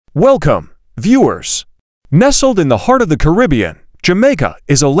Welcome, viewers. Nestled in the heart of the Caribbean, Jamaica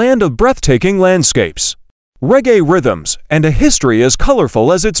is a land of breathtaking landscapes, reggae rhythms, and a history as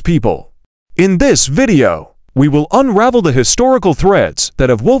colorful as its people. In this video, we will unravel the historical threads that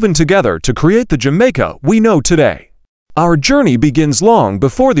have woven together to create the Jamaica we know today. Our journey begins long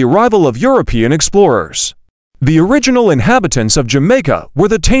before the arrival of European explorers. The original inhabitants of Jamaica were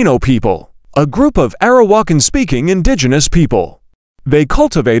the Taino people, a group of Arawakan-speaking indigenous people. They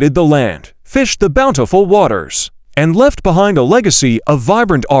cultivated the land, fished the bountiful waters, and left behind a legacy of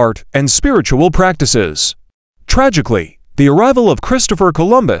vibrant art and spiritual practices. Tragically, the arrival of Christopher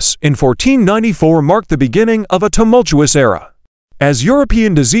Columbus in 1494 marked the beginning of a tumultuous era, as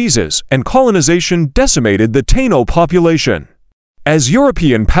European diseases and colonization decimated the Taino population. As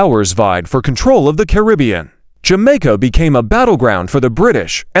European powers vied for control of the Caribbean, Jamaica became a battleground for the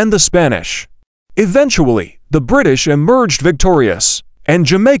British and the Spanish. Eventually, the British emerged victorious, and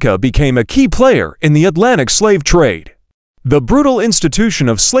Jamaica became a key player in the Atlantic slave trade. The brutal institution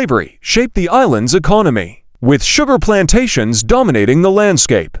of slavery shaped the island's economy, with sugar plantations dominating the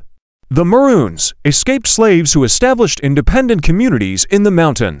landscape. The Maroons, escaped slaves who established independent communities in the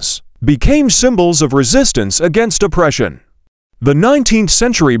mountains, became symbols of resistance against oppression. The 19th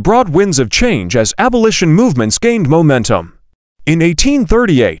century brought winds of change as abolition movements gained momentum. In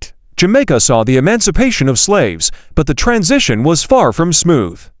 1838, Jamaica saw the emancipation of slaves, but the transition was far from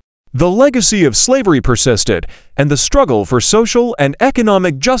smooth. The legacy of slavery persisted, and the struggle for social and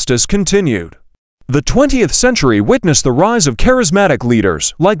economic justice continued. The 20th century witnessed the rise of charismatic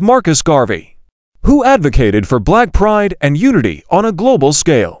leaders like Marcus Garvey, who advocated for black pride and unity on a global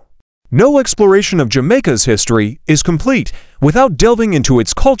scale. No exploration of Jamaica's history is complete without delving into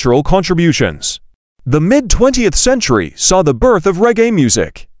its cultural contributions. The mid-20th century saw the birth of reggae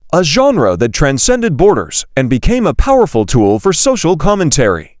music, a genre that transcended borders and became a powerful tool for social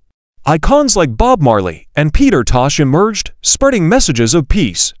commentary. Icons like Bob Marley and Peter Tosh emerged, spreading messages of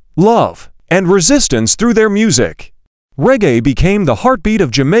peace, love, and resistance through their music. Reggae became the heartbeat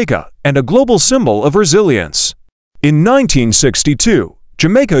of Jamaica and a global symbol of resilience. In 1962,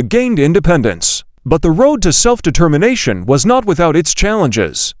 Jamaica gained independence, but the road to self-determination was not without its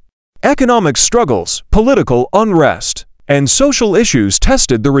challenges. Economic struggles, political unrest, and social issues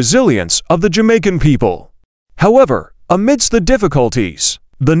tested the resilience of the Jamaican people. However, amidst the difficulties,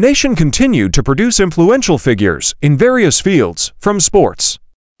 the nation continued to produce influential figures in various fields, from sports,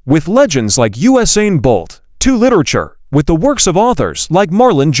 with legends like Usain Bolt, to literature, with the works of authors like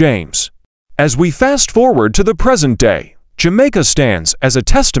Marlon James. As we fast forward to the present day, Jamaica stands as a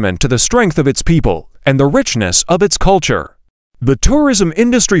testament to the strength of its people and the richness of its culture. The tourism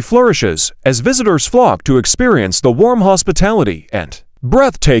industry flourishes as visitors flock to experience the warm hospitality and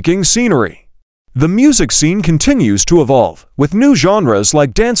breathtaking scenery. The music scene continues to evolve, with new genres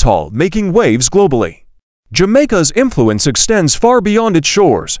like dancehall making waves globally. Jamaica's influence extends far beyond its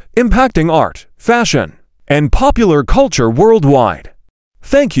shores, impacting art, fashion, and popular culture worldwide.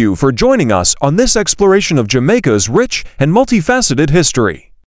 Thank you for joining us on this exploration of Jamaica's rich and multifaceted history.